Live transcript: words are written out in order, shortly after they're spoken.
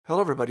Hello,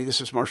 everybody. This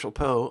is Marshall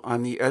Poe.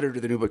 I'm the editor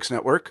of the New Books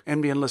Network.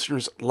 NBN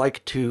listeners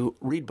like to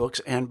read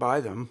books and buy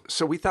them.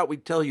 So we thought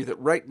we'd tell you that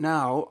right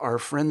now, our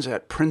friends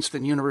at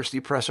Princeton University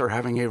Press are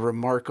having a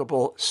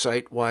remarkable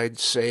site-wide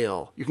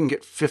sale. You can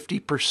get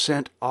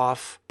 50%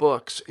 off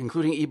books,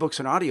 including ebooks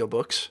and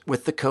audiobooks,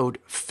 with the code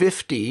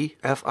 50,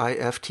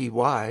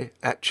 F-I-F-T-Y,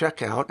 at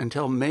checkout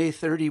until May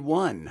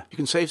 31. You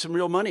can save some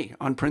real money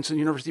on Princeton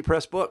University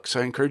Press books.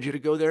 I encourage you to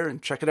go there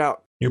and check it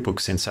out. New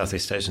Books in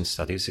Southeast Asian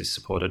Studies is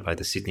supported by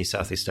the Sydney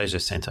Southeast Asia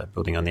Centre,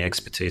 building on the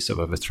expertise of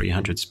over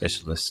 300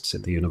 specialists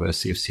at the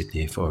University of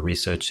Sydney for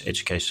research,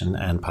 education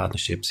and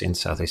partnerships in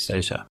Southeast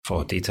Asia.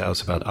 For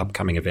details about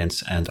upcoming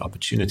events and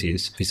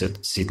opportunities,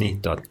 visit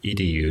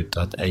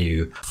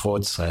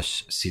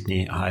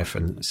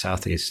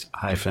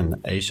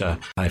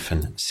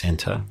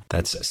sydney.edu.au/Sydney-Southeast-Asia-Centre.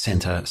 That's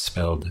centre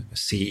spelled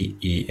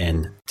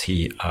C-E-N-T-R-E.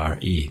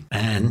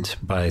 And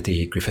by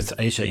the Griffith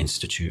Asia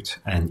Institute,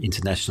 an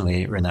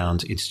internationally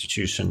renowned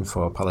institution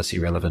for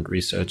policy-relevant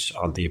research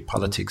on the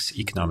politics,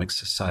 economics,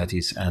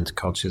 societies, and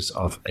cultures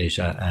of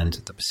Asia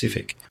and the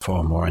Pacific.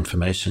 For more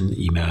information,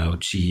 email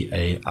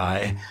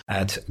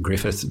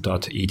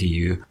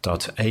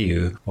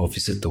gai@griffith.edu.au or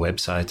visit the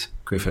website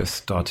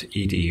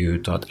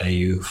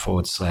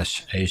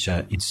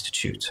griffith.edu.au/Asia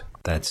Institute.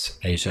 That's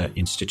Asia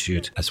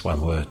Institute as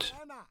one word.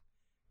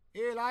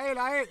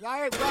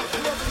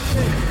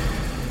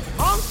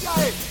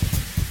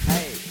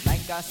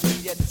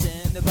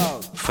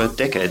 For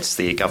decades,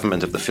 the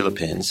government of the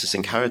Philippines has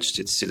encouraged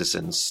its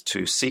citizens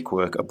to seek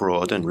work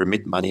abroad and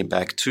remit money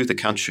back to the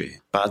country.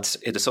 But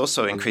it has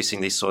also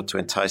increasingly sought to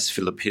entice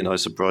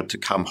Filipinos abroad to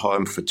come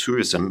home for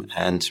tourism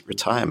and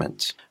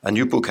retirement. A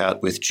new book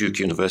out with Duke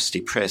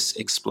University Press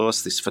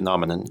explores this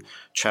phenomenon,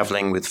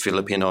 traveling with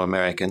Filipino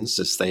Americans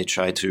as they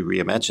try to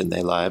reimagine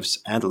their lives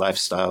and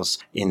lifestyles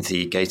in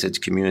the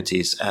gated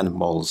communities and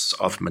malls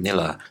of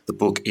Manila. The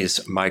book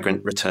is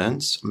Migrant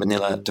Returns,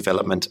 Manila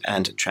Development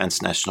and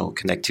Transnational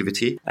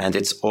Connectivity, and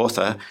its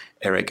author,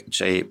 Eric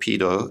J.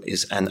 Pido,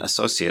 is an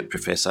associate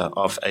professor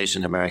of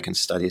Asian American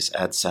Studies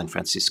at San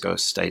Francisco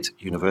State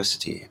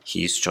University.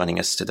 He's joining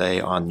us today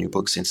on New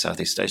Books in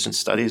Southeast Asian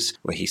Studies,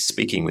 where he's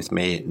speaking with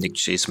me, Nick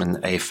Cheeseman,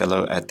 a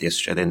fellow at the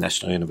Australian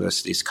National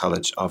University's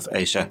College of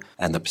Asia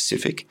and the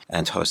Pacific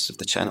and host of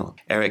the channel.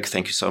 Eric,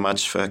 thank you so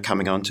much for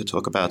coming on to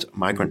talk about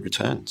migrant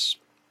returns.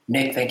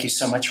 Nick, thank you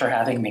so much for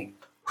having me.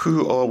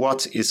 Who or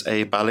what is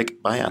a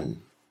balik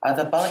bayan?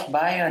 The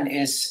balikbayan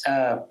is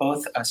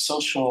both a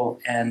social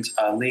and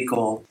a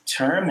legal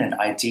term and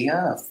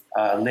idea.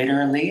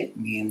 Literally, it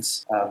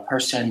means a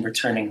person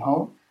returning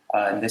home,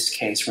 in this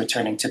case,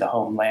 returning to the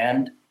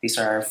homeland. These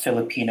are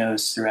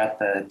Filipinos throughout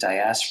the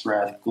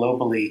diaspora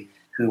globally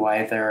who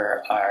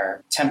either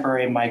are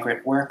temporary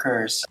migrant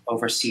workers,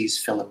 overseas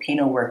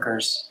Filipino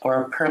workers,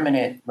 or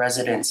permanent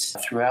residents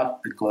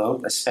throughout the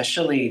globe,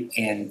 especially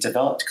in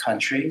developed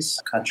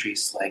countries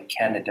like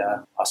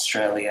Canada,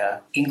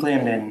 Australia,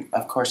 England, and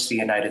of course the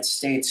United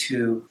States,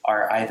 who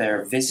are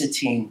either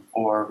visiting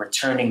or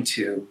returning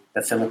to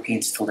the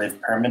Philippines to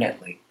live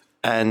permanently.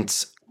 And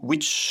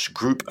which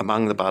group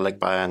among the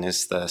balikbayan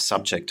is the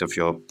subject of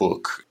your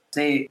book?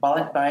 The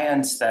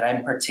balikbayans that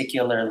I'm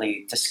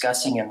particularly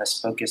discussing in this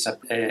book is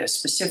a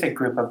specific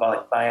group of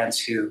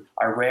balikbayans who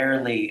are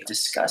rarely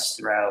discussed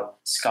throughout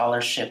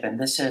scholarship. And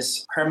this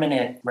is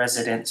permanent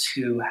residents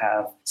who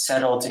have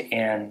settled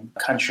in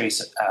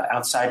countries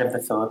outside of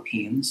the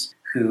Philippines,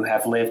 who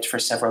have lived for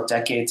several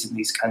decades in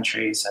these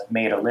countries, have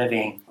made a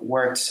living,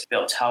 worked,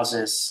 built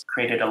houses,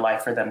 created a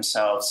life for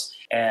themselves,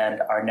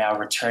 and are now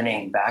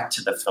returning back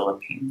to the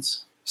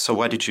Philippines. So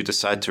why did you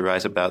decide to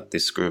write about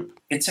this group?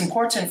 It's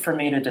important for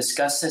me to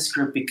discuss this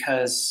group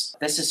because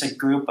this is a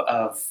group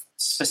of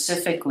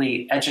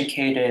specifically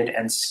educated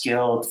and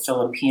skilled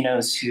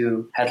Filipinos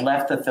who had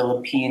left the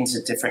Philippines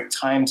at different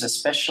times,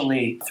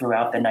 especially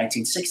throughout the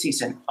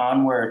 1960s and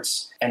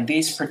onwards. And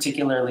these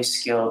particularly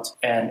skilled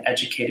and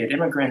educated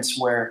immigrants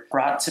were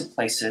brought to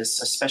places,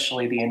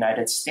 especially the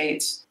United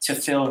States, to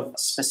fill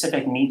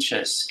specific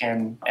niches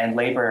and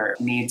labor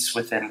needs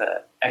within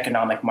the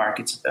economic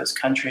markets of those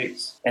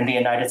countries. In the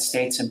United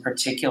States in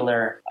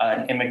particular,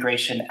 an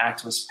immigration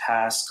act was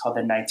passed called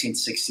the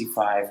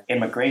 1965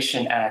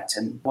 Immigration Act.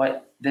 And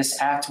what this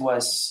act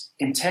was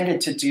intended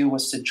to do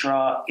was to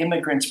draw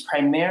immigrants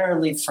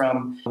primarily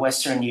from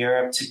Western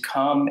Europe to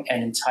come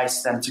and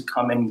entice them to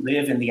come and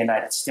live in the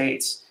United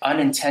States.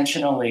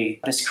 Unintentionally,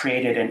 this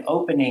created an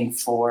opening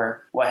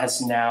for what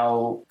has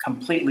now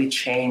completely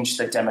changed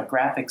the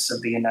demographics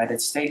of the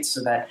United States,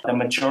 so that the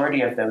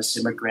majority of those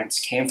immigrants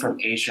came from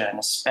Asia and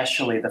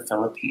especially the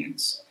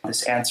Philippines.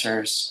 This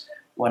answers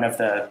one of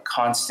the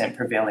constant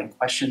prevailing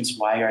questions: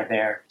 why are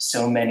there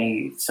so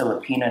many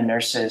Filipina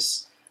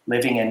nurses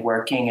living and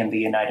working in the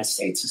United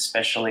States,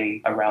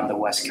 especially around the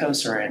West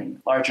Coast or in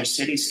larger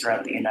cities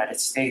throughout the United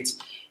States?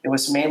 It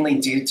was mainly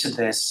due to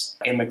this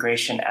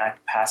Immigration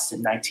Act passed in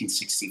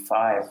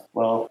 1965.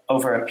 Well,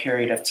 over a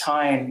period of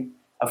time,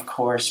 of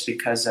course,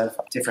 because of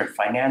different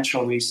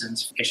financial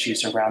reasons,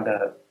 issues around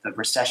the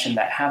recession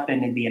that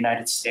happened in the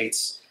United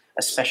States,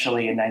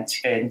 especially in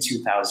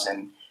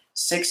 2000,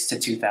 2006 to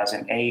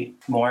 2008,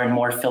 more and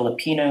more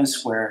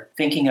Filipinos were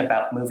thinking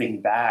about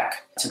moving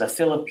back to the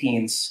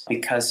Philippines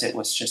because it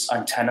was just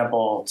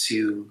untenable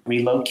to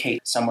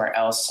relocate somewhere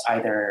else,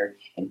 either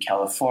in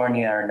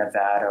California or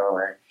Nevada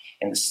or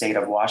in the state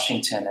of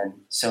Washington. And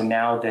so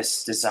now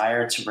this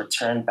desire to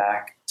return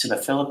back to the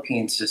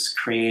Philippines has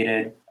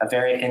created a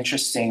very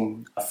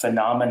interesting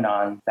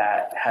phenomenon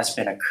that has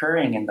been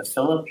occurring in the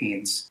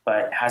Philippines,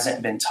 but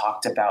hasn't been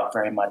talked about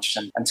very much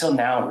until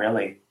now,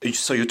 really.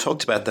 So you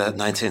talked about the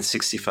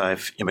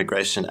 1965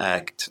 Immigration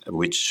Act,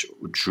 which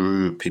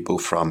drew people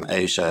from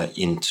Asia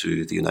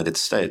into the United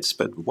States.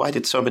 But why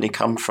did so many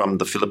come from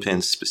the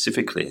Philippines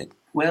specifically?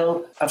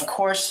 Well, of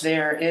course,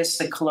 there is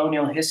the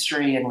colonial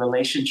history and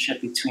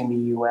relationship between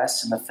the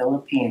U.S. and the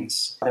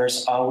Philippines.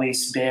 There's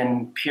always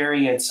been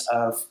periods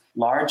of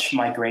large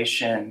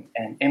migration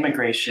and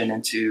immigration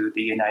into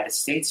the United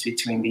States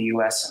between the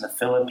U.S. and the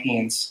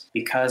Philippines,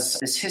 because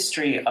this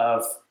history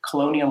of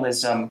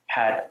colonialism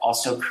had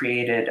also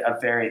created a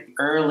very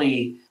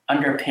early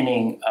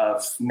underpinning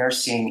of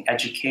nursing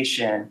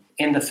education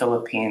in the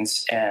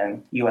Philippines,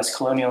 and U.S.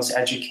 colonials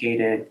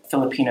educated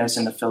Filipinos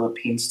in the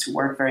Philippines to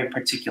work very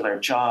particular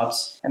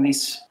jobs. And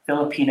these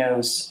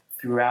Filipinos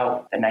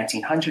throughout the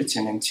 1900s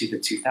and into the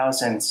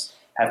 2000s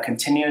have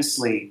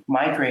continuously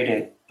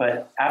migrated.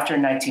 But after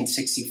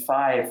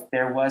 1965,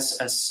 there was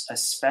a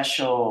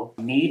special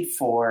need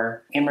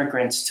for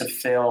immigrants to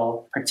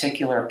fill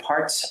particular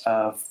parts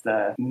of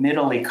the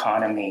middle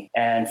economy.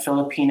 And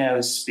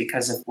Filipinos,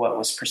 because of what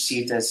was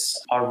perceived as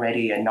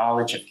already a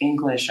knowledge of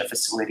English, a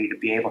facility to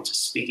be able to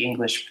speak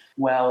English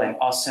well, and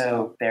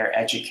also their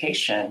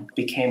education,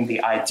 became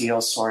the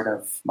ideal sort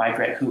of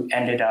migrant who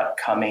ended up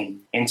coming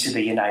into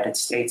the United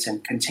States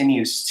and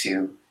continues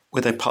to. Were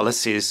there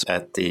policies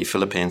at the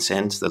Philippines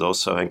end that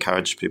also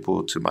encouraged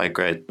people to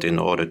migrate in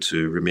order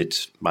to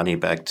remit money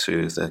back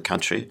to the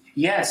country?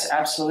 Yes,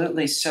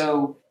 absolutely.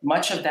 So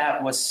much of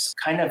that was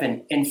kind of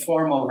an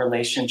informal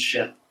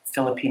relationship.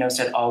 Filipinos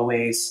had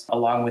always,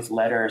 along with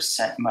letters,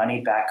 sent money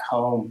back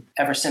home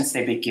ever since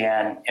they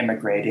began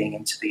immigrating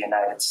into the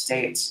United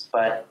States.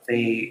 But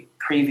the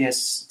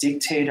previous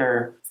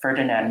dictator,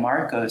 Ferdinand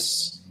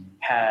Marcos,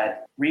 had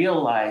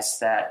realized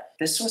that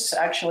this was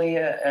actually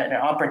an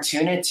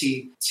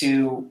opportunity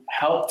to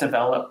help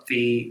develop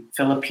the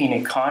Philippine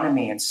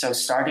economy. And so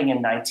starting in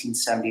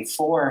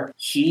 1974,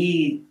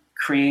 he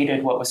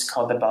created what was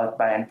called the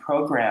Balikbayan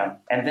Program.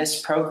 And this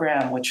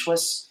program, which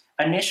was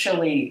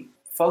initially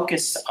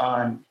focused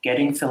on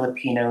getting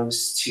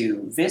Filipinos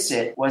to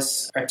visit,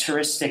 was a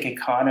touristic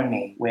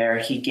economy where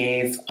he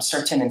gave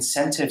certain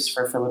incentives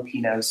for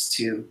Filipinos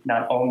to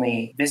not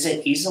only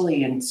visit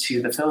easily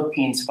into the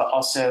Philippines, but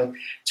also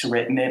to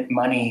remit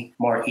money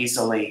more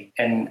easily.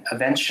 And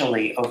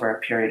eventually, over a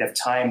period of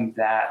time,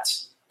 that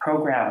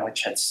program,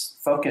 which had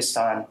focused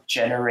on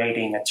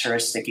generating a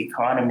touristic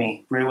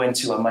economy, grew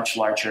into a much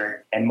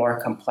larger and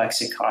more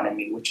complex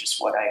economy, which is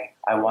what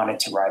I wanted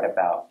to write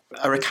about.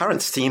 A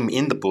recurrent theme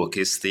in the book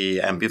is the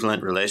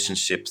ambivalent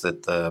relationship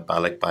that the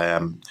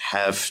Balikbayan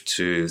have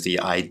to the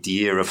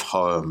idea of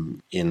home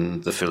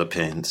in the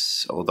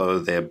Philippines, although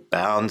they're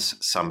bound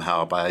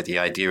somehow by the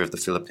idea of the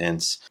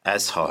Philippines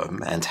as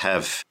home and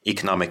have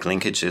economic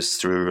linkages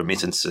through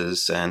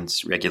remittances and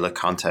regular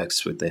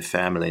contacts with their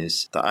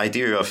families. The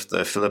idea of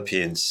the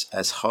Philippines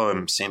as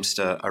home seems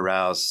to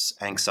arouse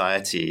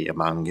anxiety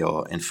among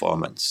your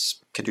informants.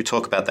 Could you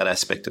talk about that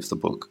aspect of the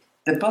book?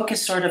 The book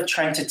is sort of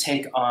trying to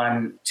take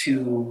on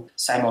two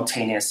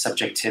simultaneous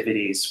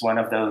subjectivities, one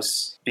of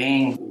those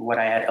being what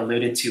I had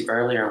alluded to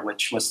earlier,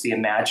 which was the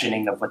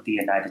imagining of what the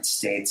United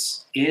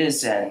States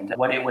is and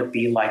what it would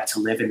be like to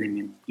live in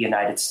the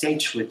United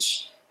States,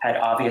 which had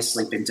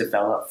obviously been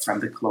developed from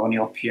the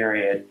colonial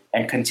period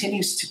and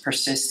continues to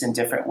persist in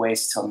different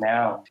ways till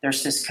now.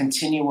 There's this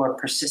continual,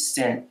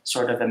 persistent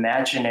sort of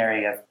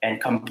imaginary and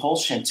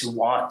compulsion to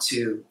want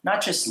to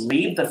not just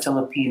leave the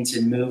Philippines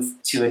and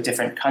move to a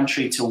different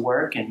country to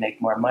work and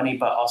make more money,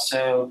 but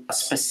also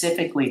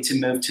specifically to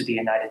move to the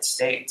United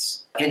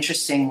States.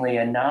 Interestingly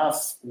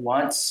enough,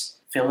 once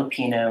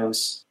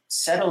Filipinos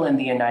settle in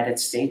the United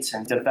States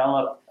and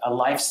develop a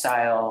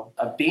lifestyle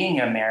of being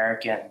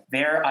American,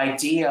 their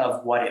idea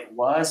of what it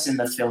was in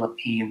the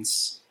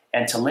Philippines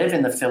and to live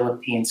in the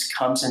Philippines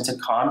comes into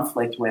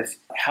conflict with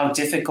how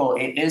difficult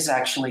it is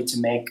actually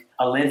to make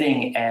a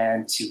living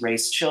and to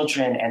raise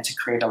children and to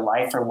create a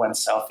life for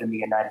oneself in the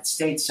United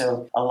States.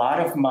 So a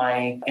lot of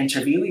my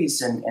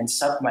interviewees and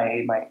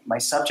my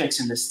subjects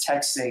in this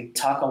text, they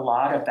talk a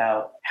lot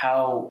about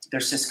how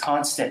there's this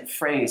constant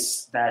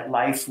phrase that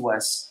life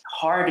was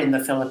hard in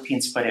the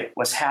Philippines, but it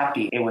was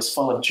happy. It was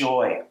full of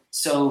joy.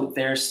 So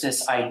there's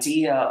this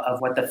idea of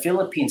what the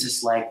Philippines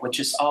is like, which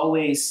is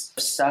always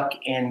stuck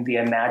in the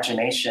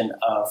imagination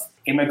of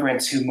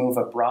immigrants who move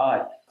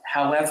abroad.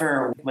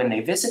 However, when they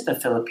visit the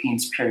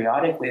Philippines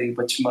periodically,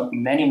 which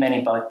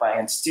many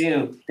Balikbayans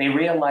do, they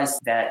realize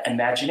that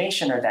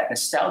imagination or that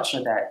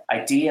nostalgia, that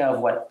idea of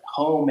what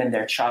home in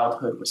their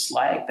childhood was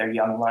like, their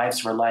young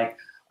lives were like,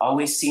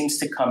 always seems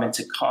to come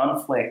into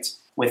conflict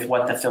with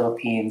what the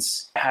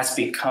Philippines has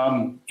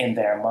become in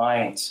their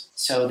minds.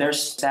 So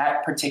there's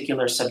that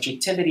particular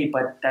subjectivity,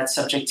 but that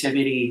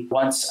subjectivity,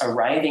 once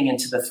arriving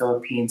into the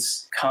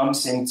Philippines,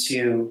 comes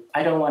into,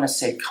 I don't want to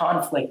say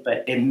conflict,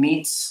 but it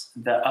meets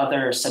the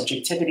other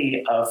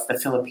subjectivity of the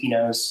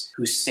Filipinos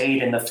who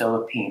stayed in the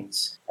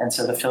Philippines. And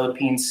so the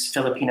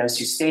Filipinos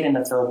who stayed in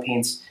the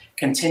Philippines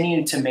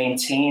continue to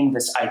maintain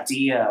this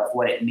idea of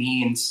what it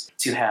means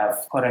to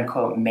have, quote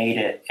unquote, made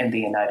it in the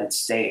United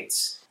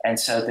States. And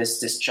so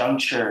this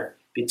disjuncture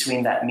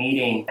between that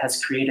meeting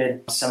has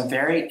created some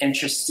very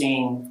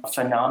interesting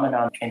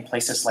phenomena in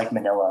places like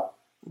Manila.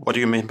 What do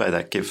you mean by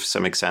that? Give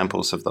some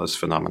examples of those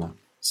phenomena.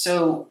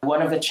 So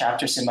one of the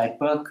chapters in my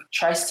book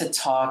tries to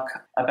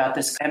talk about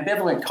this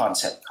ambivalent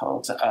concept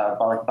called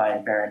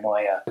balikbayan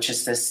paranoia, which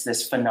is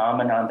this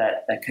phenomenon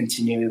that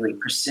continually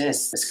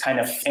persists, this kind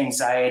of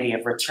anxiety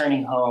of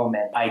returning home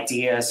and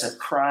ideas of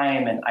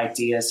crime and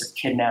ideas of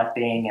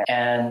kidnapping.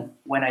 And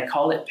when I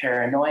call it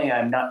paranoia,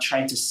 I'm not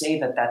trying to say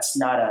that that's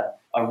not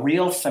a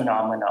real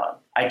phenomenon.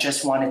 I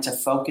just wanted to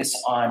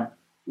focus on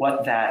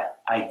what that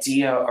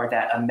idea or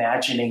that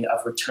imagining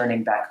of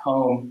returning back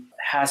home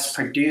has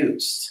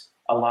produced.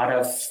 A lot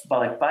of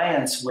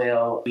balikbayans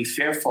will be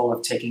fearful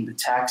of taking the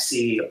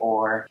taxi,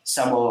 or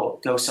some will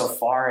go so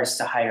far as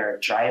to hire a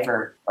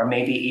driver or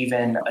maybe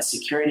even a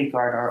security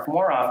guard, or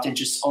more often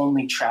just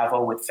only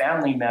travel with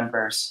family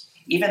members,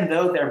 even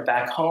though they're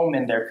back home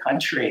in their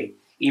country,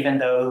 even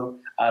though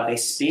they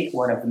speak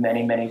one of the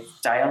many, many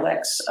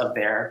dialects of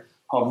their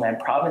homeland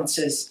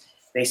provinces.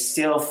 They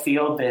still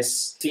feel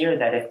this fear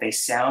that if they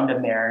sound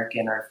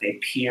American or if they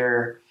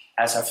appear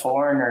as a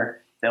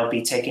foreigner, they'll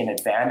be taken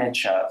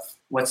advantage of.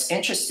 What's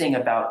interesting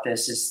about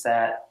this is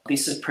that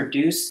this has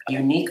produced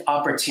unique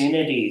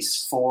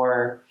opportunities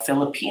for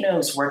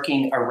Filipinos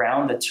working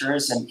around the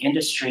tourism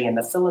industry in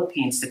the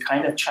Philippines to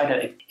kind of try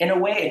to, in a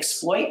way,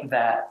 exploit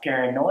that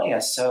paranoia.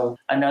 So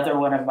another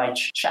one of my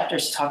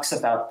chapters talks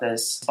about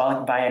this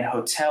Balikbayan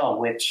Hotel,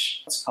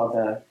 which is called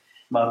the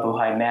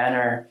Mabuhay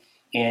Manor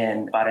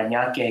in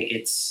Parañaque.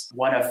 It's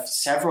one of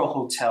several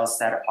hotels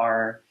that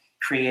are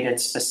created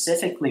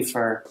specifically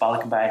for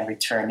Balikbayan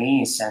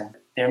returnees, and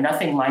they're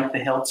nothing like the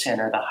Hilton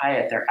or the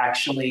Hyatt. They're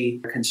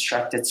actually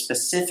constructed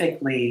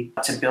specifically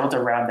to build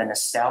around the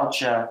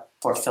nostalgia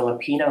for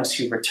Filipinos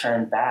who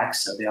return back.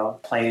 So they'll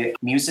play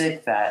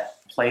music that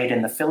played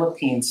in the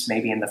Philippines,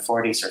 maybe in the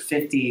 40s or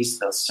 50s.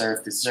 They'll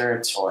serve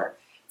desserts or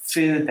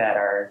food that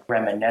are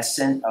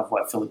reminiscent of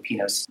what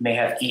Filipinos may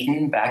have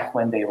eaten back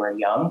when they were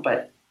young,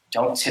 but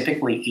don't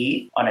typically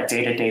eat on a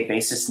day-to-day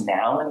basis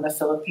now in the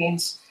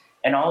Philippines.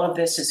 And all of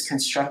this is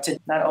constructed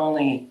not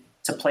only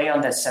to play on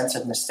that sense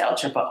of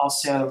nostalgia, but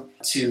also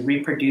to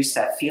reproduce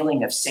that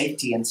feeling of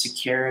safety and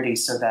security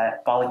so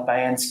that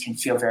balikbayans can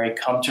feel very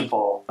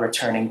comfortable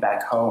returning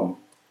back home.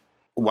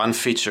 One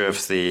feature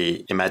of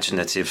the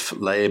imaginative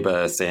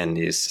labor then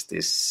is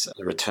this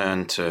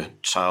return to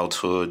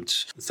childhood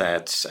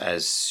that,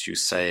 as you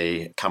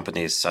say,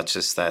 companies such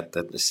as that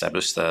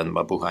established the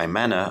Mabuhay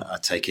Manor are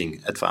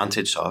taking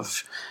advantage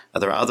of. Are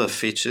there other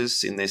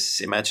features in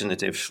this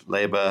imaginative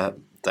labor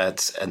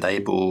that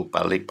enable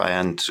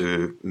balikbayan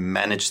to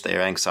manage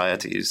their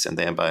anxieties and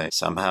thereby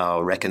somehow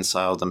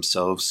reconcile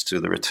themselves to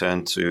the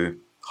return to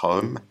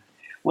home?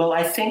 Well,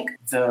 I think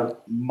the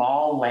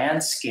mall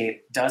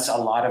landscape does a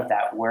lot of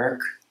that work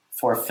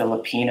for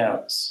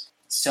Filipinos.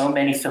 So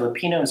many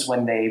Filipinos,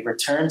 when they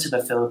return to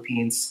the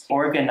Philippines,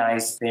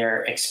 organize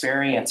their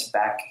experience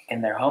back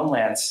in their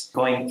homelands,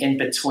 going in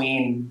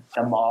between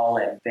the mall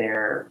and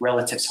their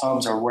relatives'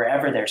 homes or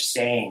wherever they're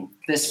staying.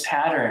 This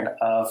pattern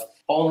of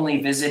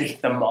only visiting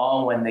the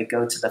mall when they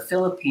go to the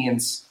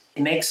Philippines,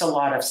 it makes a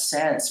lot of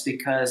sense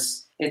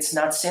because it's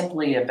not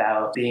simply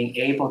about being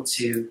able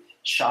to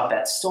shop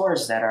at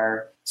stores that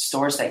are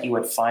stores that you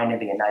would find in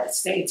the United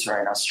States or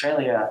in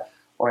Australia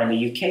or in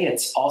the UK.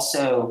 It's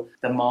also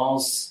the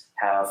malls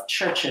have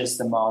churches,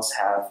 the malls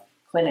have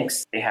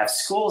clinics, they have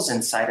schools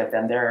inside of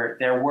them.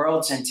 They're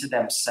worlds into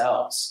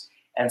themselves.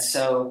 And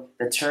so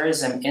the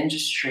tourism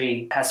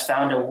industry has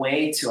found a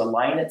way to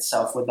align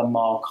itself with the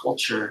mall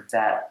culture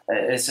that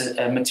is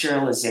a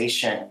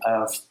materialization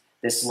of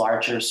this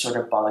larger sort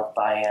of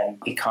balikbayan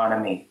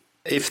economy.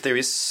 If there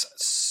is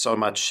so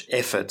much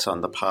effort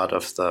on the part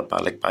of the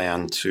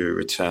balikbayan to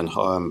return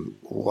home,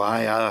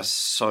 why are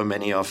so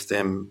many of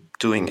them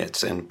doing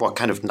it? And what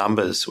kind of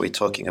numbers are we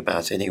talking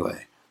about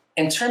anyway?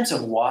 In terms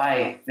of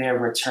why they're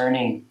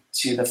returning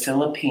to the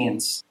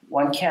Philippines,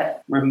 one can't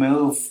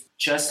remove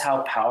just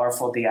how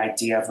powerful the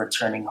idea of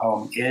returning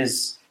home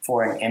is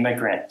for an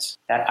immigrant.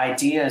 That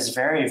idea is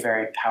very,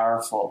 very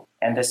powerful.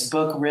 And this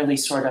book really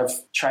sort of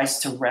tries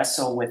to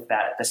wrestle with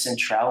that, the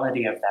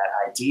centrality of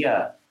that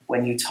idea.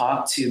 When you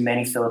talk to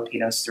many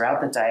Filipinos throughout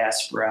the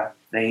diaspora,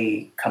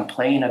 they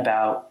complain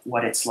about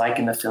what it's like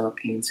in the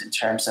Philippines in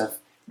terms of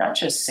not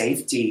just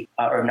safety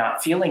or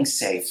not feeling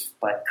safe,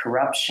 but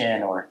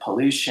corruption or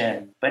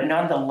pollution. But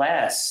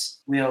nonetheless,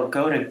 we'll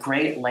go to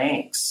great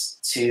lengths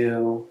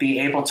to be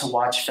able to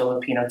watch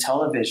Filipino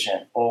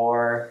television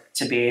or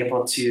to be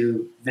able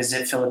to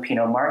visit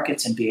Filipino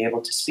markets and be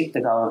able to speak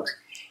Tagalog.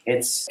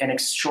 It's an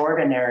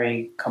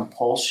extraordinary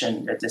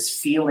compulsion, this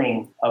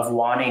feeling of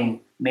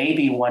wanting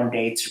maybe one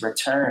day to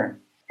return.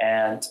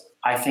 And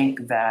I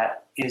think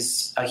that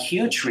is a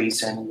huge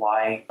reason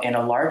why, in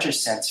a larger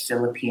sense,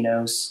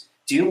 Filipinos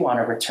do want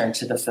to return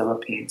to the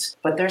Philippines.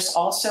 But there's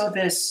also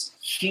this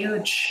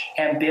huge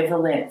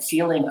ambivalent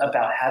feeling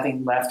about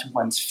having left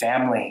one's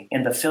family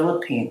in the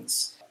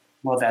Philippines.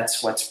 Well,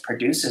 that's what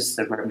produces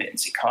the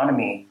remittance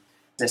economy.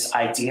 This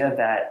idea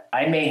that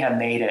I may have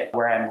made it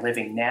where I'm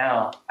living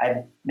now,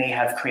 I may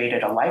have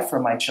created a life for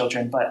my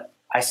children, but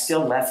I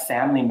still left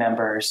family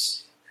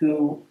members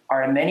who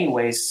are in many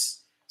ways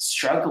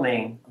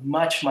struggling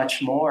much,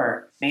 much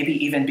more, maybe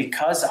even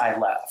because I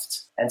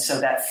left. And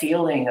so that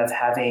feeling of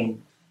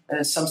having,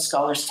 some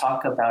scholars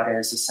talk about it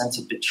as a sense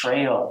of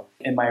betrayal.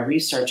 In my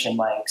research and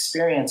my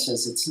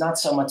experiences, it's not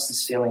so much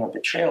this feeling of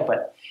betrayal,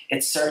 but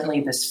it's certainly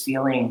this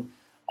feeling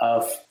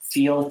of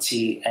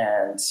fealty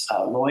and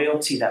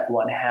loyalty that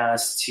one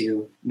has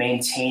to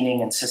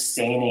maintaining and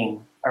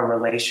sustaining a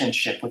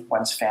relationship with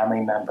one's family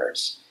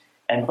members.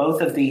 And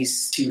both of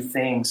these two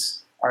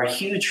things are a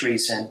huge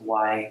reason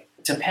why,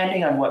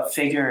 depending on what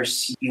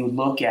figures you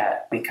look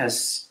at,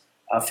 because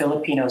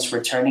Filipinos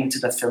returning to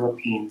the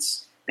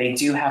Philippines, they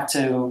do have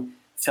to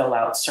fill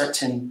out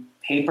certain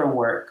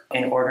paperwork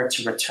in order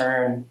to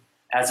return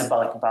as a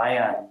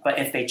balikbayan. But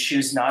if they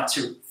choose not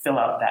to fill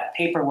out that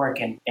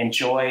paperwork and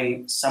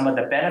enjoy some of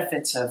the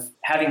benefits of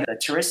having the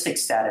touristic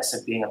status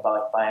of being a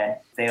balikbayan,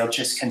 they'll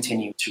just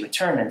continue to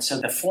return. And so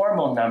the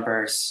formal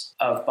numbers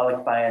of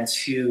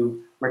balikbayans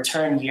who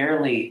return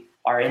yearly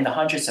are in the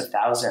hundreds of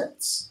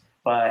thousands.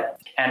 But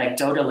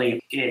anecdotally,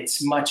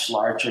 it's much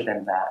larger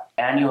than that.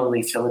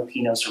 Annually,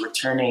 Filipinos are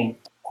returning.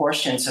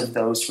 Portions of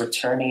those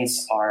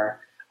returnees are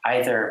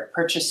either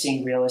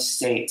purchasing real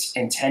estate,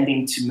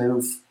 intending to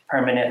move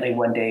permanently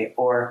one day,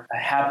 or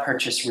have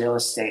purchased real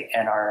estate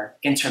and are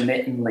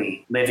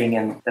intermittently living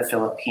in the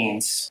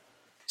Philippines.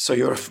 So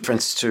your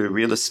reference to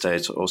real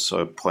estate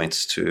also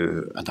points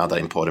to another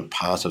important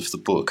part of the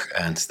book,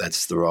 and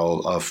that's the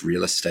role of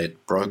real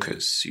estate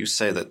brokers. You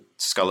say that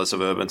scholars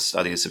of urban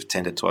studies have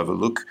tended to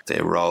overlook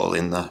their role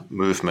in the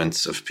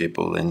movements of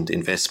people and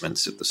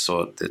investments of the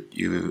sort that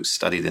you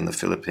studied in the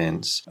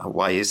Philippines.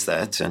 Why is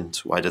that, and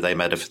why do they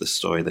matter for the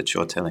story that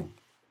you're telling?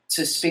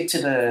 To speak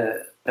to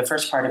the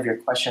first part of your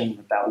question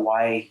about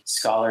why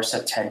scholars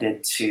have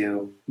tended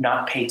to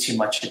not pay too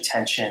much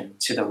attention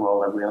to the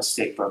role of real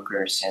estate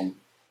brokers in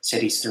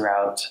cities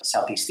throughout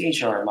Southeast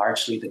Asia, or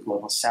largely the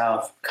global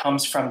South,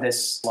 comes from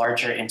this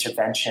larger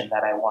intervention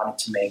that I wanted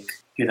to make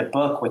through the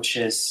book, which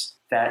is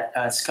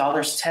that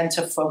scholars tend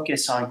to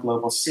focus on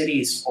global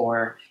cities,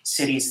 or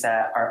cities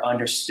that are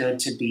understood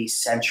to be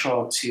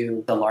central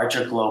to the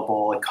larger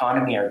global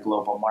economy or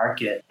global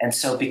market. And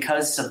so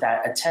because of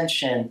that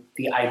attention,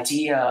 the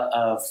idea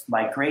of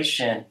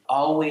migration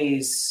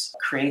always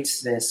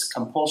creates this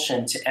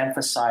compulsion to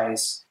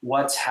emphasize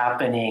what's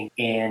happening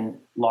in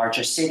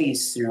larger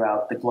cities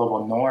throughout the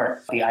global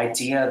north. The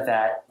idea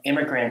that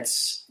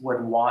immigrants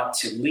would want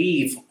to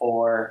leave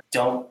or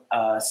don't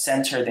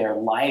center their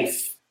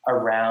life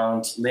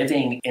around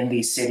living in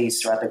these cities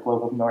throughout the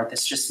global north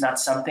is just not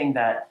something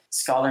that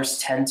scholars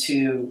tend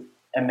to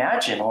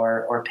imagine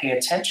or pay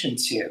attention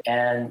to.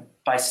 And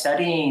by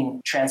studying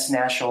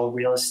transnational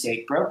real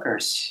estate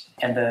brokers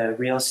and the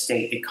real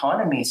estate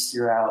economies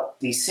throughout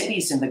these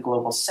cities in the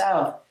global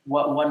south,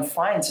 what one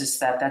finds is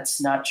that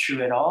that's not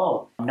true at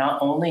all. Not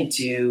only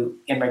do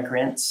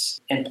immigrants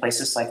in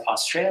places like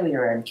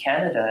Australia and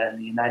Canada and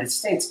the United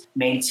States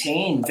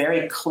maintain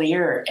very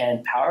clear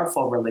and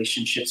powerful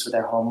relationships with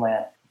their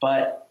homeland,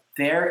 but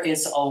there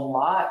is a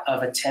lot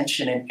of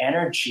attention and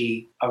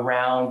energy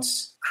around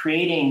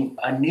creating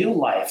a new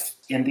life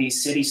in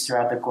these cities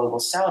throughout the global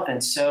south.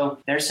 And so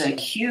there's a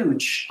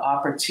huge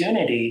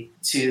opportunity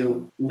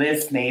to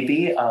live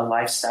maybe a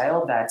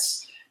lifestyle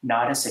that's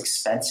not as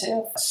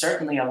expensive,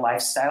 certainly a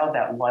lifestyle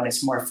that one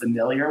is more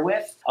familiar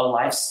with, a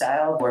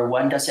lifestyle where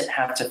one doesn't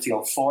have to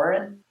feel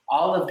foreign.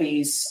 All of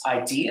these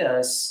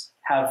ideas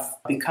have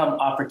become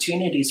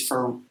opportunities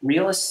for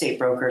real estate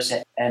brokers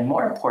and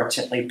more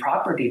importantly,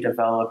 property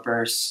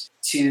developers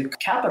to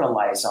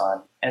capitalize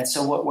on. And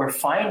so what we're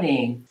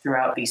finding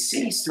throughout these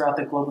cities, throughout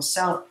the global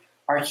south,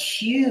 are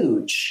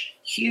huge,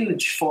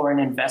 huge foreign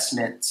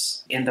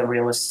investments in the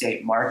real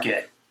estate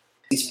market.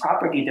 These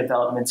property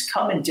developments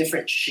come in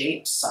different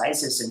shapes,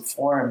 sizes, and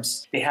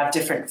forms. They have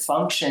different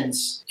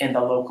functions in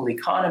the local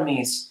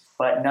economies,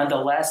 but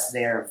nonetheless,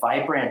 they're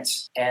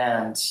vibrant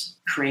and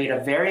create a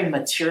very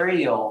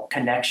material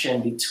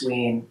connection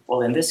between,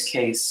 well, in this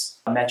case,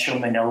 Metro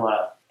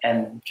Manila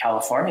and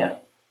California.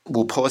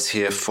 We'll pause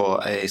here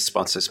for a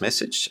sponsor's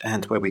message,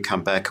 and when we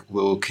come back,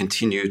 we'll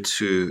continue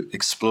to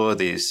explore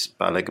these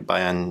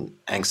balikbayan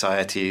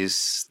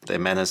anxieties, their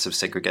manners of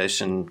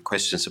segregation,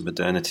 questions of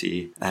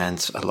modernity,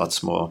 and a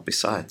lot more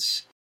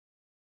besides.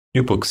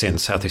 New Books in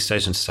Southeast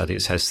Asian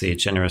Studies has the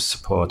generous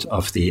support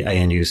of the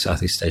ANU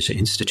Southeast Asia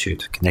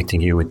Institute,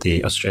 connecting you with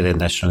the Australian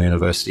National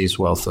University's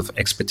wealth of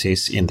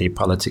expertise in the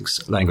politics,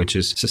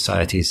 languages,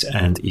 societies,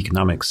 and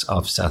economics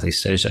of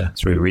Southeast Asia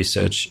through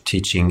research,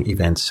 teaching,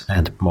 events,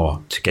 and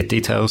more. To get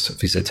details,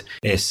 visit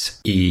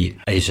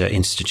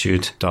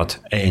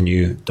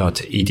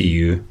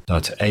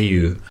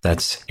seasiainstitute.anu.edu.au.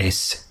 That's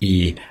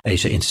SE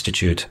Asia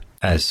Institute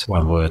as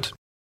one word.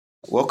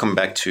 Welcome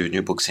back to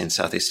New Books in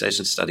Southeast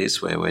Asian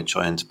Studies, where we're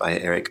joined by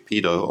Eric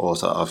Pido,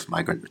 author of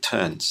Migrant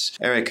Returns.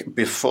 Eric,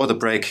 before the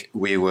break,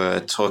 we were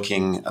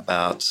talking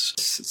about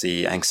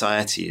the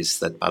anxieties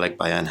that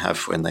Balikbayan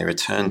have when they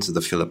return to the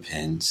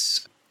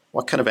Philippines.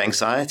 What kind of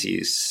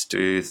anxieties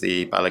do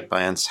the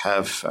Balikbayans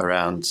have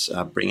around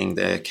bringing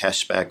their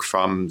cash back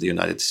from the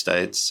United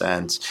States,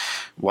 and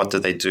what do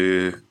they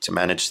do to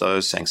manage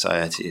those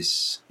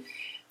anxieties?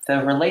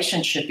 The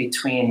relationship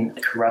between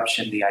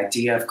corruption, the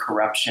idea of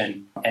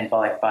corruption and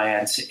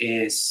Balikbayans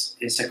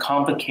is a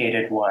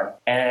complicated one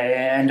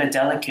and a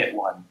delicate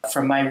one.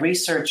 From my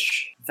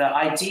research, the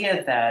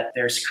idea that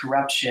there's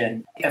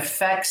corruption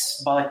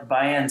affects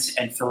Balikbayans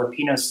and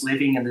Filipinos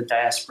living in the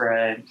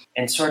diaspora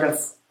in sort of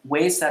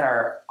ways that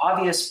are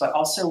obvious, but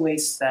also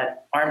ways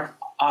that aren't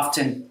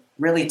often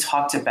really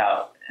talked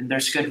about. And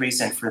there's good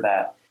reason for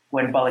that.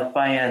 When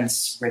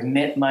Balikbayans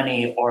remit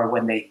money or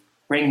when they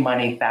bring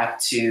money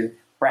back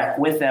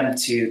with them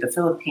to the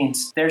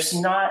Philippines, there's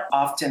not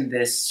often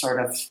this sort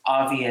of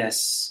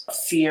obvious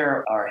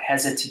fear or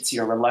hesitancy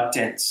or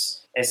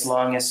reluctance as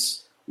long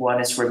as one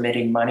is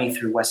remitting money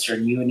through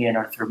Western Union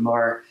or through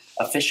more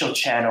official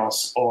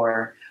channels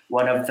or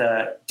one of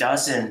the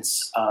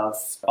dozens of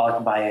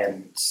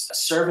Balikbayan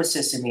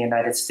services in the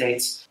United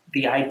States.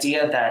 The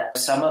idea that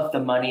some of the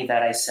money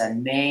that I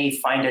send may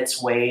find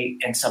its way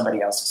in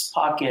somebody else's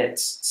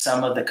pockets,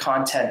 some of the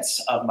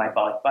contents of my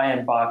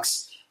Balikbayan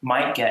box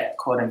might get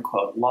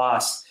quote-unquote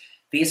lost.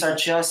 These are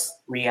just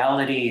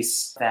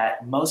realities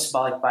that most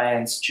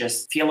Balikbayans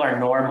just feel are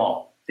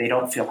normal. They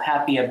don't feel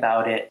happy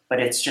about it, but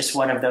it's just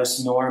one of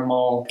those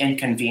normal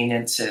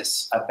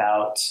inconveniences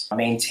about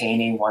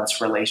maintaining one's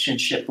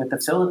relationship with the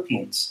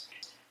Philippines.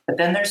 But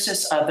then there's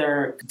this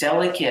other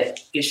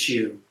delicate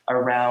issue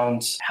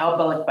around how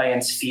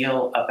Balikbayans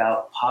feel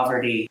about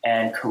poverty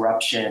and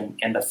corruption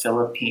in the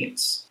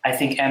Philippines. I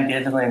think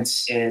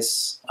ambivalence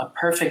is a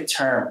perfect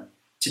term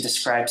to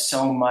describe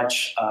so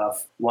much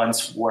of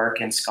one's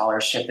work and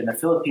scholarship in the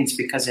Philippines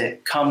because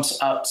it comes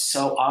up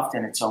so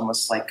often. It's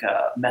almost like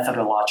a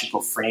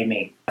methodological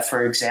framing.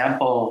 For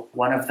example,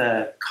 one of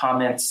the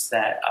comments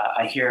that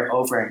I hear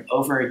over and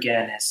over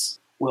again is,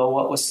 well,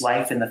 what was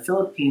life in the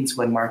Philippines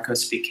when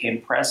Marcos became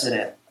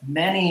president?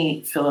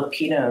 Many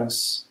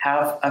Filipinos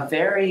have a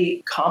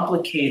very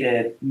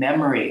complicated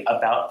memory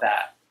about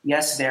that.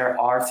 Yes, there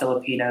are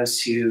Filipinos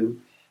who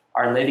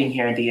are living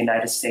here in the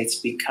United States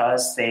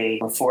because they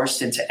were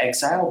forced into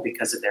exile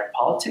because of their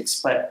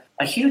politics. But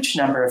a huge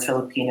number of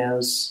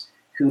Filipinos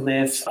who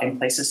live in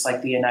places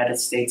like the United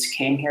States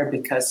came here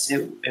because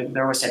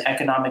there was an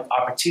economic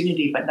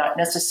opportunity, but not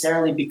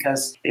necessarily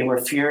because they were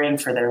fearing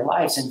for their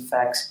lives. In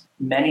fact,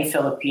 many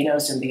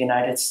Filipinos in the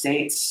United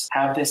States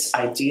have this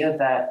idea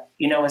that,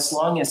 as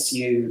long as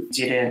you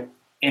didn't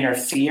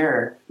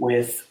interfere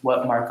with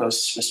what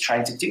Marcos was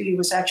trying to do, he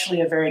was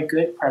actually a very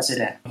good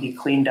president. He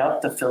cleaned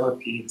up the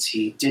Philippines.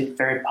 He did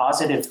very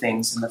positive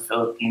things in the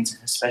Philippines,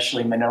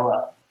 especially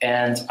Manila.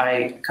 And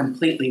I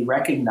completely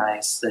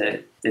recognize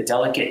the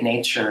delicate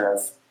nature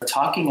of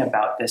talking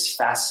about this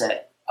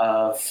facet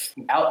of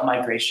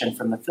out-migration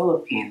from the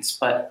Philippines.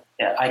 But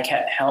I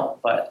can't help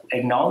but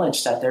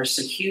acknowledge that there's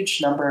a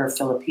huge number of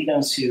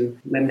Filipinos who,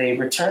 when they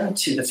return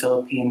to the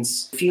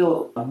Philippines,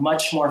 feel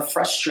much more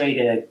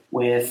frustrated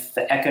with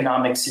the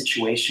economic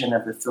situation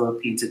of the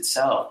Philippines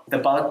itself. The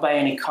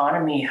Balikbayan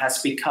economy has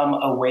become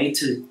a way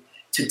to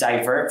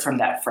divert from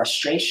that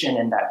frustration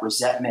and that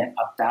resentment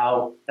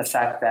about the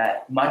fact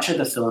that much of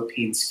the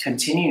Philippines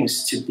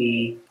continues to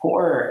be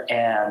poor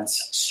and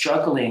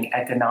struggling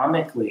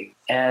economically.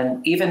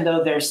 And even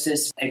though there's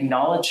this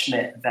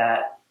acknowledgement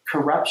that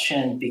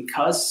corruption,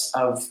 because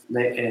of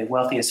the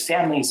wealthiest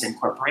families and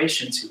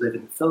corporations who live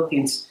in the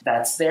Philippines,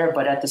 that's there.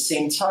 But at the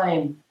same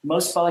time,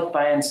 most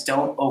Balikbayans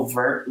don't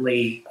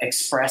overtly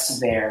express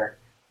their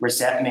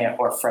resentment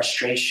or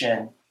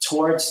frustration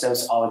towards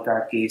those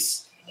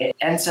oligarchies. It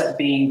ends up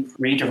being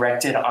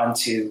redirected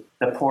onto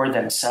the poor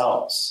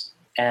themselves.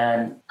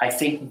 And I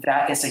think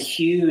that is a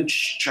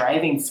huge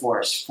driving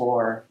force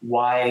for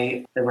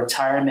why the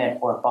retirement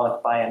or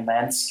Balikbayan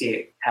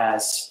landscape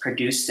has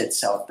produced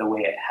itself the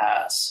way it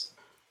has.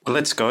 Well,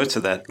 let's go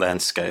to that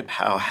landscape.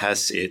 How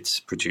has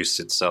it produced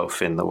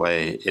itself in the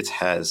way it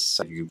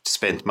has? You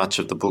spent much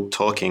of the book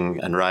talking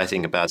and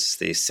writing about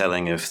the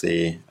selling of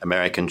the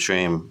American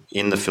dream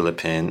in the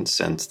Philippines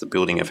and the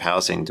building of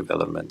housing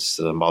developments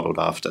that are modeled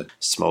after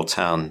small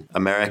town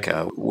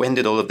America. When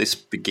did all of this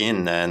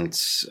begin? And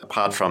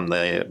apart from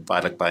the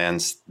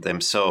Balikbayans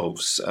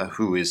themselves,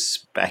 who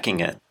is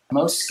backing it?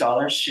 most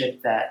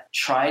scholarship that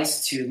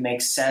tries to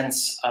make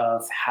sense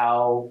of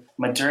how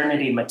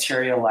modernity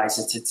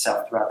materializes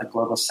itself throughout the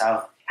global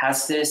south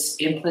has this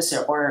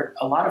implicit or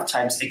a lot of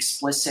times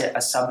explicit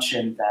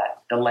assumption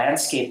that the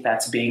landscape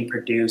that's being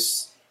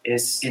produced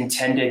is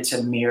intended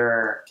to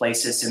mirror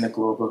places in the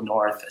global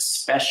north,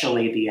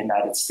 especially the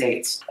United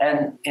States.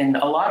 And in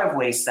a lot of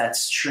ways,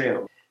 that's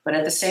true. But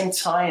at the same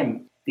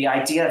time, the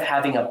idea of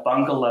having a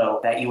bungalow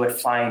that you would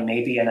find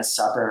maybe in a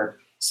suburb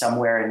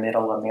somewhere in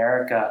middle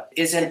America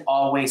isn't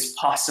always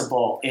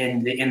possible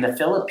in the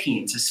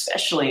Philippines,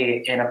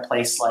 especially in a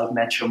place like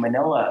Metro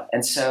Manila.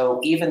 And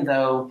so even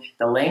though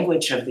the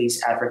language of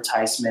these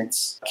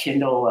advertisements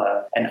kindle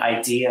an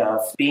idea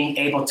of being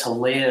able to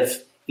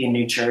live in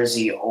New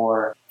Jersey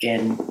or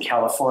in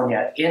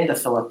California, in the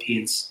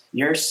Philippines,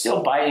 you're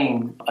still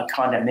buying a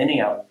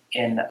condominium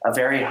in a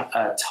very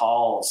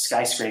tall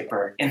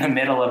skyscraper in the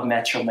middle of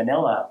Metro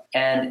Manila.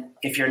 And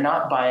if you're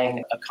not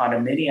buying a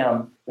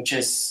condominium, which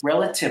is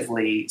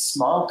relatively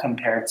small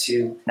compared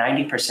to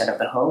 90% of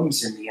the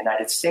homes in the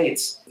United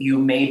States, you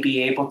may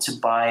be able to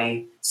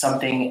buy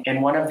something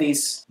in one of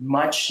these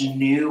much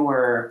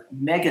newer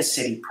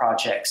megacity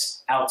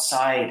projects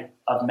outside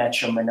of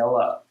Metro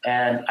Manila.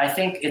 And I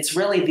think it's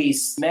really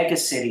these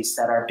megacities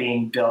that are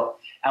being built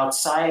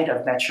outside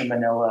of Metro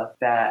Manila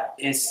that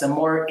is the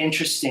more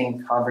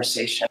interesting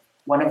conversation.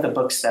 One of the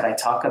books that I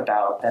talk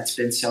about that's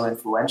been so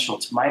influential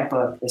to my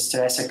book is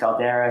Teresa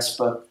Caldera's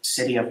book,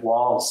 City of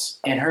Walls.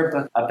 In her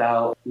book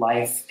about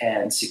life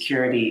and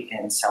security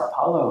in Sao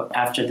Paulo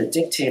after the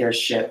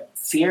dictatorship,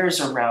 fears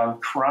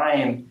around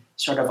crime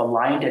sort of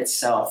aligned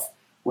itself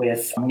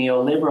with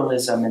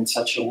neoliberalism in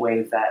such a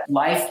way that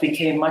life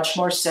became much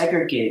more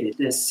segregated.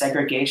 This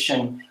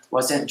segregation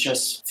wasn't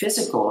just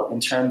physical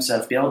in terms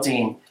of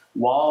building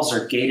walls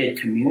or gated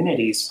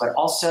communities, but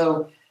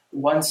also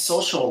one's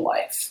social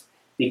life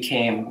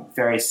became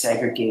very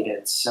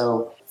segregated.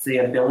 So the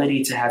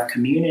ability to have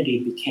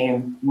community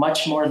became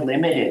much more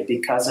limited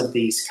because of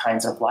these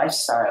kinds of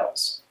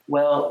lifestyles.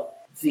 Well,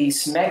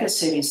 these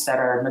megacities that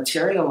are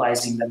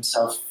materializing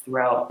themselves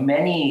throughout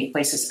many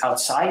places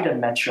outside of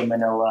Metro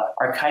Manila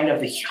are kind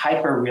of the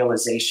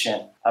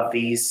hyper-realization of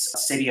these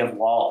city of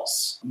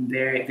walls.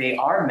 They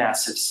are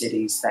massive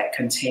cities that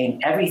contain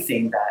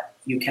everything that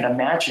you can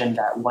imagine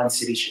that one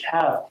city should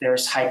have.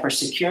 There's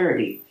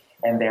hypersecurity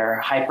and they're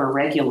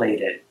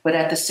hyper-regulated. But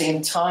at the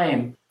same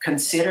time,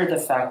 consider the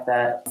fact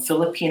that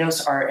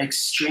Filipinos are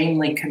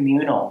extremely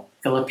communal.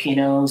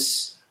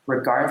 Filipinos,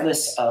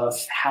 regardless of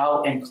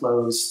how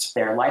enclosed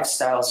their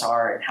lifestyles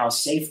are and how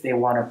safe they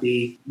want to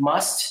be,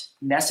 must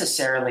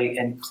necessarily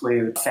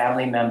include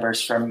family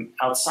members from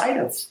outside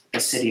of the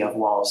city of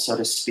walls, so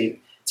to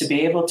speak, to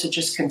be able to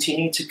just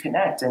continue to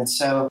connect. And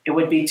so it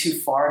would be too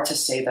far to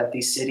say that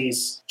these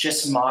cities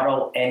just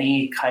model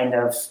any kind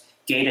of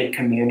gated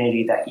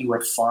community that you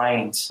would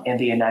find in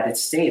the United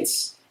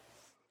States.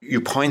 You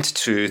point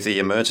to the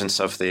emergence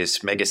of these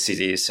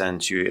megacities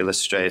and you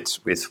illustrate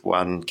with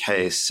one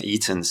case,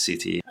 Eaton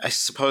City. I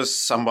suppose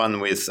someone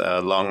with a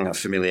long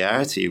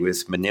familiarity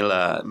with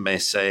Manila may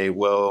say,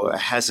 well,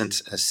 hasn't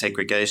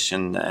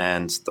segregation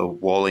and the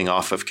walling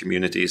off of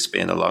communities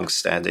been a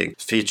long-standing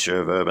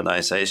feature of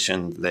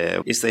urbanization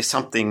there? Is there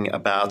something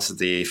about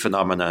the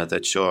phenomena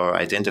that you're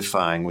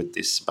identifying with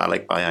this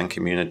Balikbayan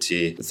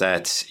community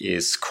that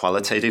is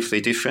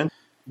qualitatively different?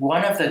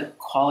 One of the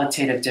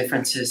qualitative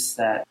differences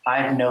that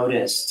I've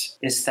noticed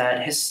is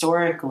that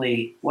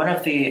historically, one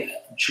of the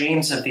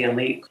dreams of the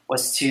elite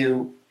was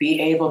to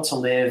be able to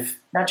live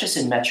not just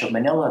in Metro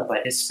Manila,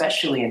 but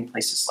especially in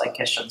places like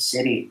Quezon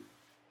City.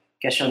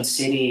 Quezon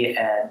City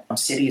and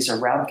cities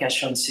around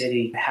Quezon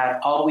City had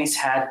always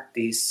had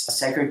these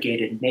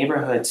segregated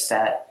neighborhoods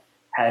that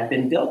had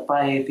been built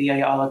by the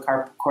Ayala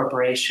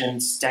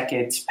corporations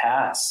decades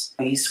past.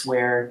 These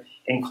were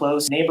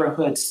enclosed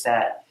neighborhoods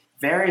that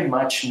very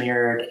much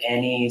mirrored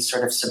any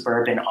sort of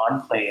suburban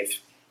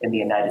enclave in the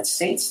United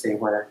States. They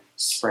were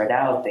spread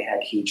out, they had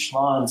huge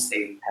lawns,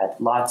 they had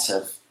lots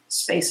of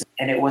space.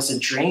 And it was a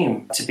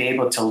dream to be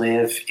able to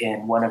live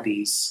in one of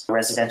these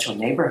residential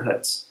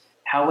neighborhoods.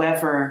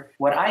 However,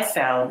 what I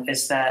found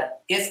is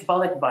that if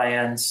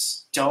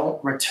Balikbayans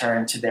don't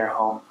return to their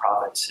home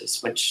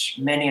provinces, which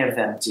many of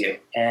them do,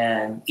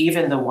 and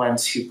even the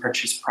ones who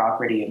purchase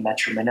property in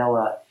Metro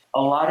Manila, a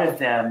lot of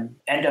them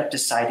end up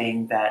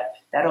deciding that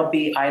that'll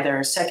be either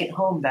a second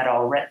home that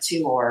I'll rent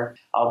to or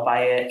I'll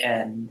buy it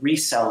and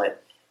resell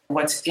it.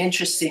 What's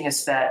interesting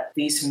is that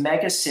these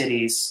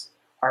megacities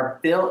are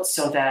built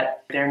so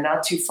that they're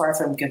not too far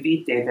from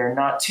Cavite, they're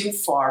not too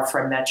far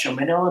from Metro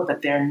Manila,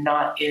 but they're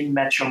not in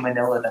Metro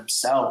Manila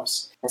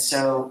themselves. And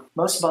so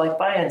most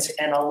Balikbayans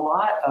and a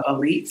lot of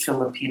elite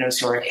Filipinos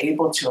who are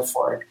able to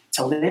afford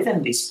to live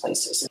in these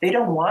places, they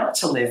don't want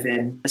to live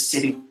in the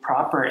city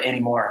proper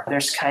anymore.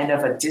 There's kind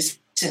of a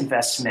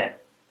disinvestment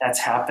that's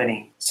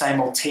happening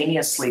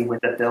simultaneously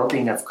with the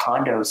building of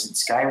condos and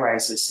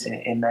skyrises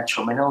in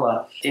Metro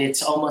Manila.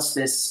 It's almost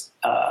this,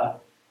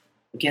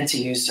 again, to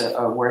use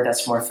a word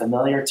that's more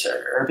familiar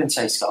to urban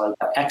studies scholars,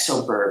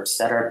 exoburbs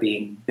that are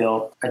being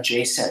built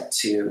adjacent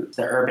to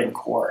the urban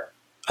core.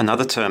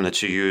 Another term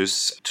that you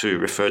use to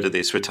refer to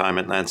these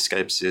retirement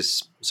landscapes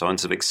is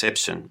zones of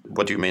exception.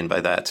 What do you mean by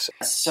that?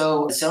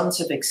 So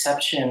zones of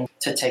exception,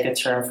 to take a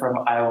term from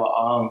Iowa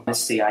Ong,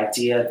 is the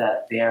idea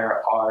that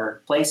there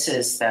are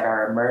places that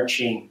are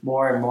emerging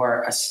more and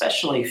more,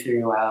 especially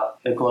throughout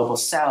the global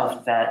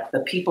south, that the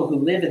people who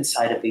live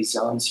inside of these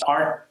zones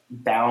aren't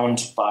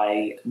bound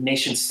by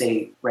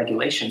nation-state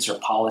regulations or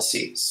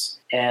policies.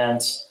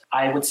 And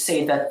I would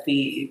say that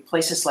the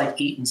places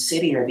like Eaton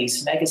City or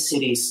these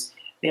megacities,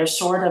 they're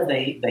sort of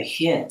the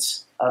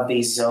hint of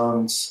these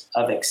zones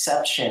of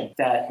exception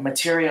that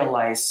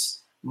materialize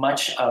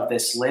much of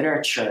this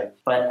literature.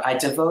 But I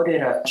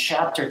devoted a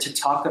chapter to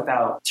talk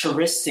about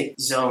touristic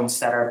zones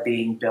that are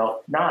being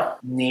built,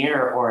 not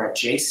near or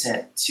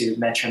adjacent to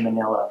Metro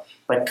Manila,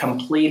 but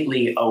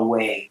completely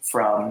away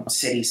from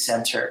city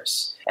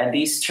centers. And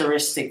these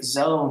touristic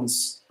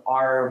zones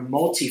are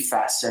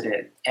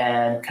multifaceted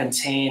and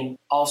contain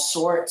all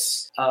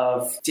sorts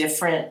of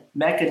different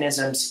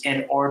mechanisms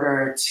in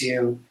order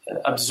to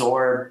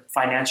absorb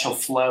financial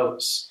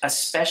flows,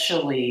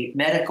 especially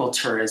medical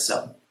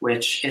tourism,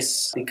 which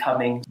is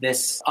becoming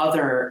this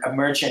other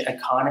emergent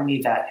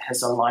economy that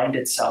has aligned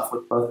itself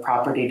with both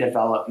property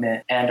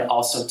development and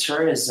also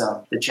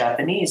tourism. The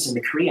Japanese and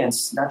the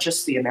Koreans, not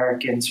just the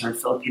Americans or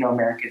Filipino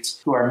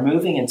Americans who are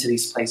moving into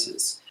these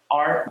places,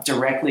 aren't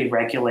directly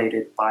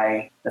regulated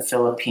by the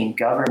Philippine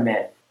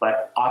government,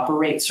 but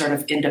operate sort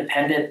of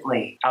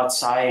independently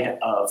outside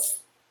of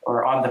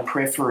or on the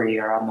periphery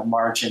or on the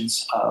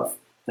margins of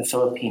the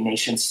Philippine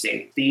nation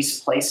state.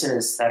 These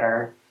places that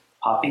are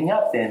popping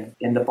up in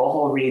the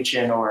Bohol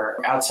region or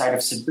outside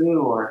of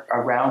Cebu or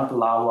around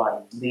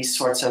Palawan, these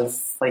sorts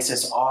of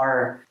places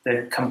are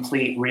the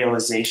complete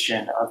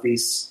realization of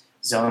these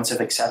zones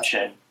of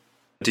exception.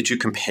 Did you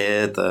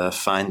compare the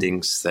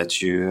findings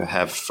that you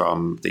have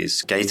from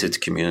these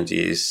gated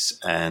communities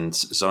and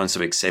zones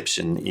of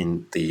exception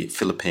in the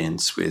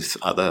Philippines with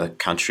other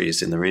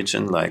countries in the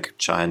region like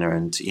China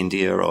and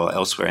India or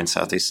elsewhere in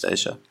Southeast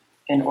Asia?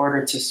 In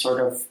order to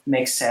sort of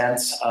make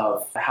sense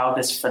of how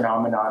this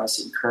phenomenon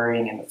is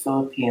occurring in the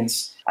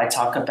Philippines, I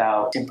talk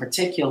about, in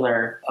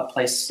particular, a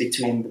place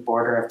between the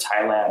border of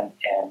Thailand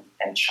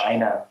and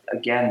China.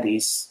 Again,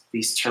 these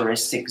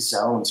touristic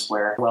zones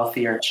where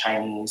wealthier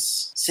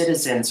Chinese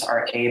citizens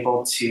are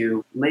able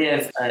to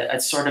live a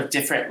sort of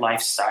different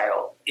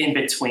lifestyle in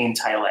between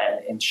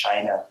Thailand and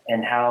China,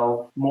 and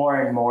how more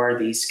and more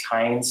these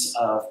kinds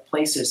of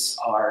places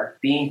are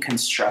being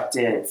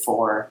constructed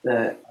for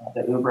the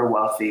uber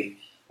wealthy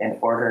in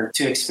order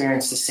to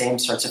experience the same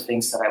sorts of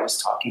things that I was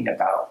talking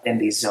about in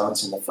these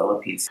zones in the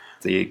Philippines.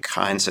 The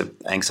kinds of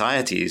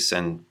anxieties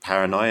and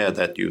paranoia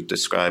that you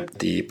described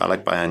the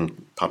Balikbayan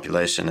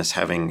population as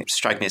having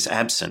strike me as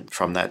absent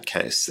from that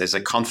case. There's a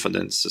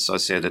confidence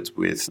associated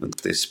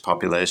with this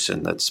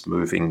population that's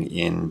moving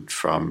in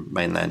from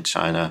mainland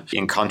China,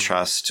 in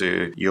contrast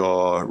to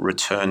your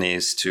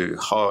returnees to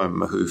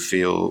home who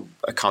feel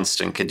a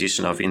constant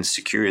condition of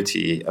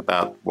insecurity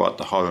about what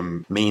the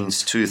home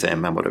means to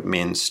them and what it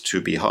means to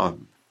be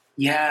home.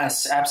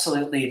 Yes,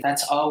 absolutely.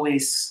 That's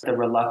always the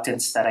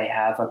reluctance that I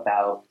have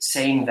about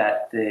saying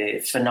that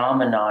the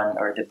phenomenon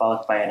or the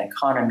Balikbayan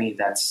economy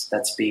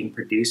that's being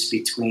produced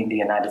between the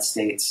United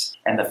States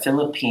and the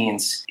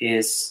Philippines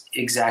is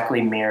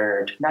exactly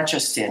mirrored, not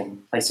just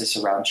in places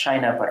around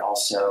China, but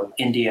also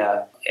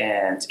India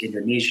and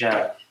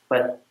Indonesia.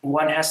 But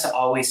one has to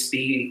always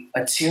be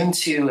attuned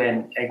to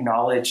and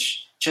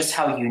acknowledge just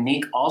how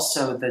unique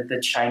also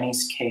the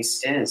Chinese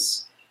case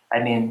is. I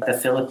mean, the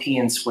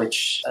Philippines,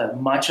 which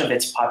much of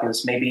its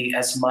populace, maybe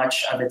as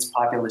much of its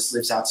populace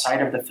lives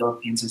outside of the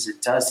Philippines as it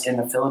does in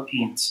the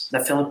Philippines. The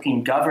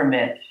Philippine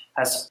government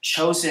has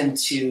chosen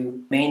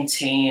to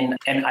maintain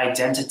an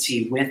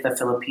identity with the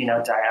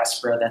Filipino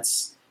diaspora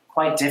that's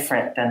quite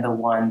different than the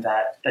one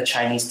that the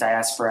Chinese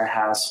diaspora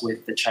has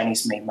with the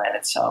Chinese mainland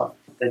itself.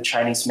 The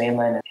Chinese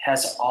mainland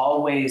has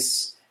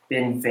always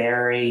been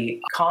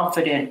very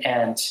confident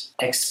and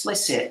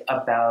explicit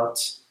about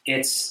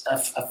its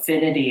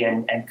affinity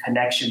and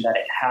connection that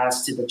it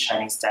has to the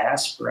Chinese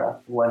diaspora.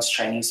 Once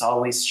Chinese,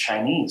 always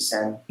Chinese.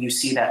 And you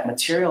see that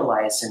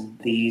materialize in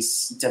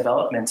these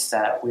developments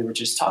that we were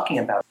just talking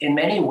about. In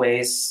many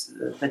ways,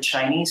 the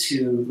Chinese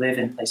who live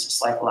in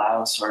places like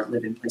Laos or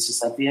live in places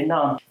like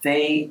Vietnam,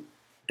 there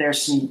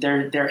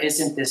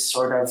isn't this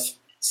sort of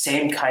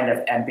same kind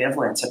of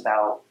ambivalence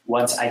about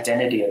one's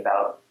identity,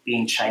 about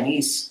being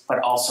Chinese, but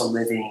also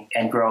living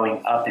and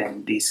growing up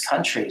in these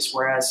countries.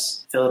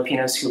 Whereas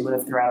Filipinos who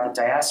live throughout the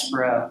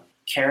diaspora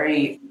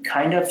carry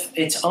kind of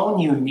its own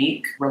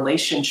unique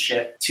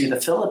relationship to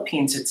the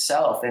Philippines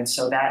itself. And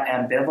so that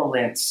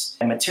ambivalence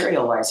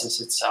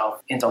materializes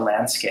itself in the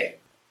landscape.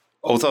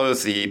 Although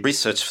the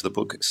research for the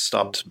book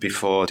stopped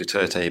before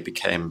Duterte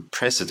became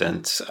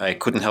president, I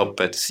couldn't help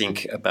but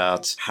think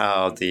about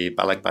how the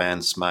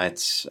Balikbayans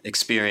might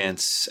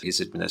experience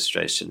his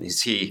administration.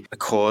 Is he a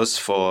cause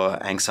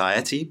for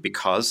anxiety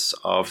because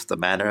of the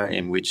manner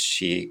in which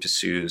he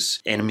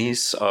pursues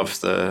enemies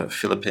of the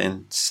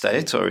Philippine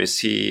state, or is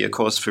he a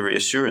cause for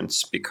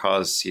reassurance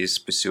because he's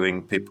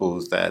pursuing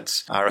people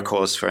that are a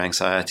cause for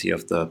anxiety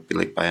of the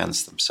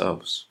Balikbayans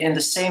themselves? In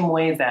the same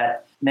way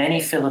that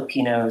many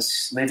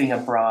Filipinos living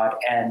abroad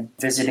and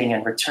visiting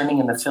and returning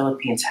in the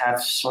Philippines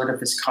have sort of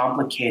this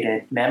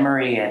complicated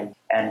memory and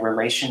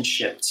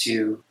relationship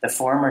to the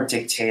former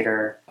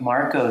dictator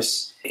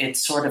Marcos,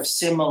 it's sort of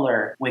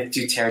similar with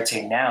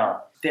Duterte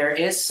now. There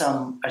is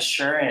some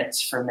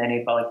assurance for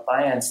many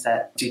Balikbayans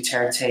that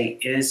Duterte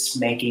is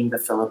making the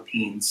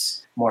Philippines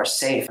more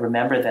safe.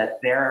 Remember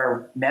that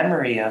their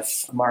memory of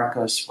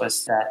Marcos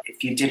was that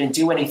if you didn't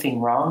do anything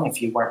wrong,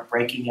 if you weren't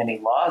breaking any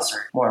laws,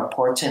 or more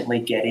importantly,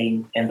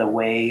 getting in the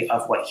way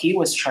of what he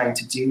was trying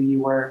to do, you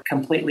were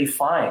completely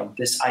fine.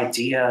 This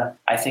idea,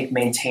 I think,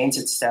 maintains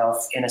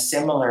itself in a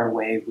similar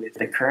way with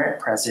the current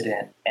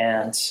president.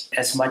 And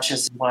as much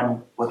as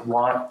one would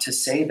want to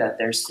say that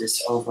there's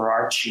this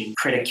overarching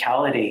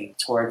criticality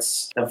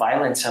towards the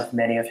violence of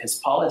many of his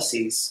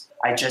policies,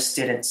 I just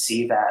didn't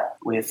see that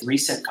with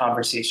recent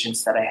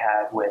conversations that I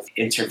had with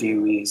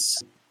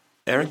interviewees.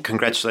 Eric,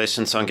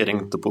 congratulations on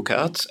getting the book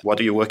out. What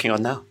are you working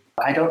on now?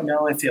 I don't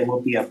know if it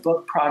will be a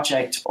book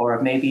project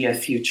or maybe a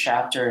few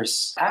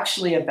chapters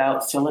actually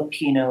about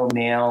Filipino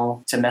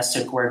male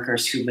domestic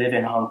workers who live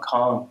in Hong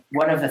Kong.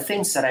 One of the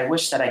things that I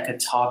wish that I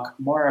could talk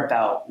more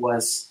about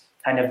was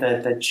kind of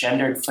the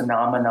gendered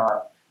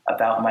phenomenon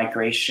about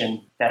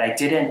migration that I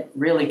didn't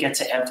really get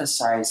to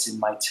emphasize in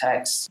my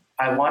text.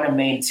 I want to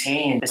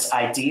maintain this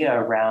idea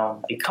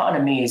around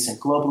economies and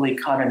global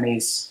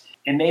economies,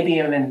 and maybe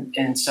even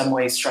in some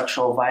ways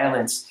structural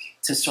violence,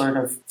 to sort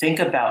of think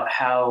about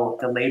how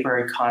the labor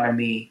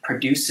economy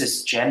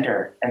produces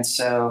gender. And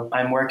so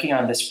I'm working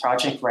on this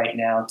project right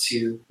now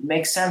to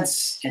make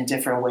sense in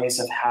different ways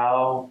of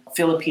how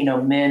Filipino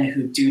men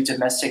who do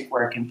domestic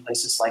work in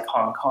places like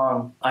Hong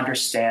Kong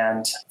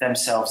understand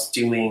themselves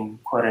doing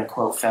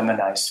quote-unquote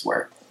feminized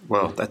work.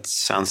 Well, that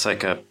sounds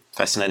like a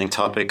fascinating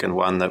topic, and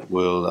one that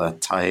will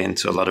tie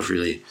into a lot of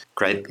really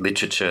great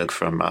literature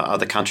from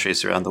other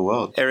countries around the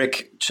world.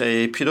 Eric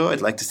J. Piro,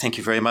 I'd like to thank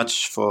you very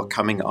much for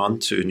coming on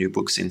to New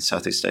Books in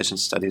Southeast Asian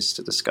Studies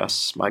to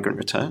discuss migrant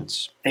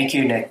returns. Thank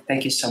you, Nick.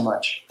 Thank you so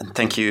much. And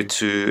thank you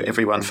to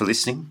everyone for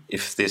listening.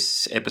 If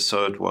this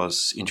episode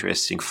was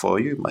interesting for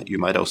you, you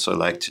might also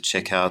like to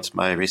check out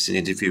my recent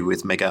interview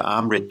with Mega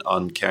Amrit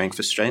on Caring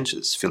for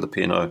Strangers,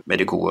 Filipino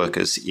medical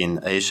workers in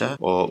Asia,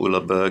 or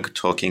Ulla Berg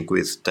talking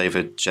with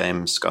David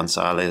James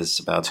Gonzalez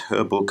about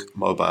her book,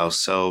 Mobile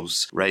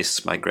Selves,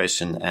 Race, Migration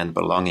and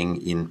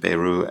Belonging in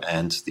Peru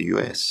and the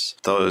US.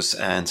 Those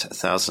and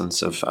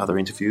thousands of other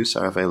interviews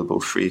are available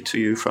free to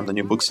you from the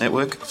New Books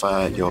Network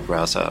via your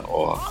browser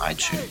or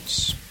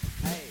iTunes.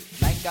 Hey,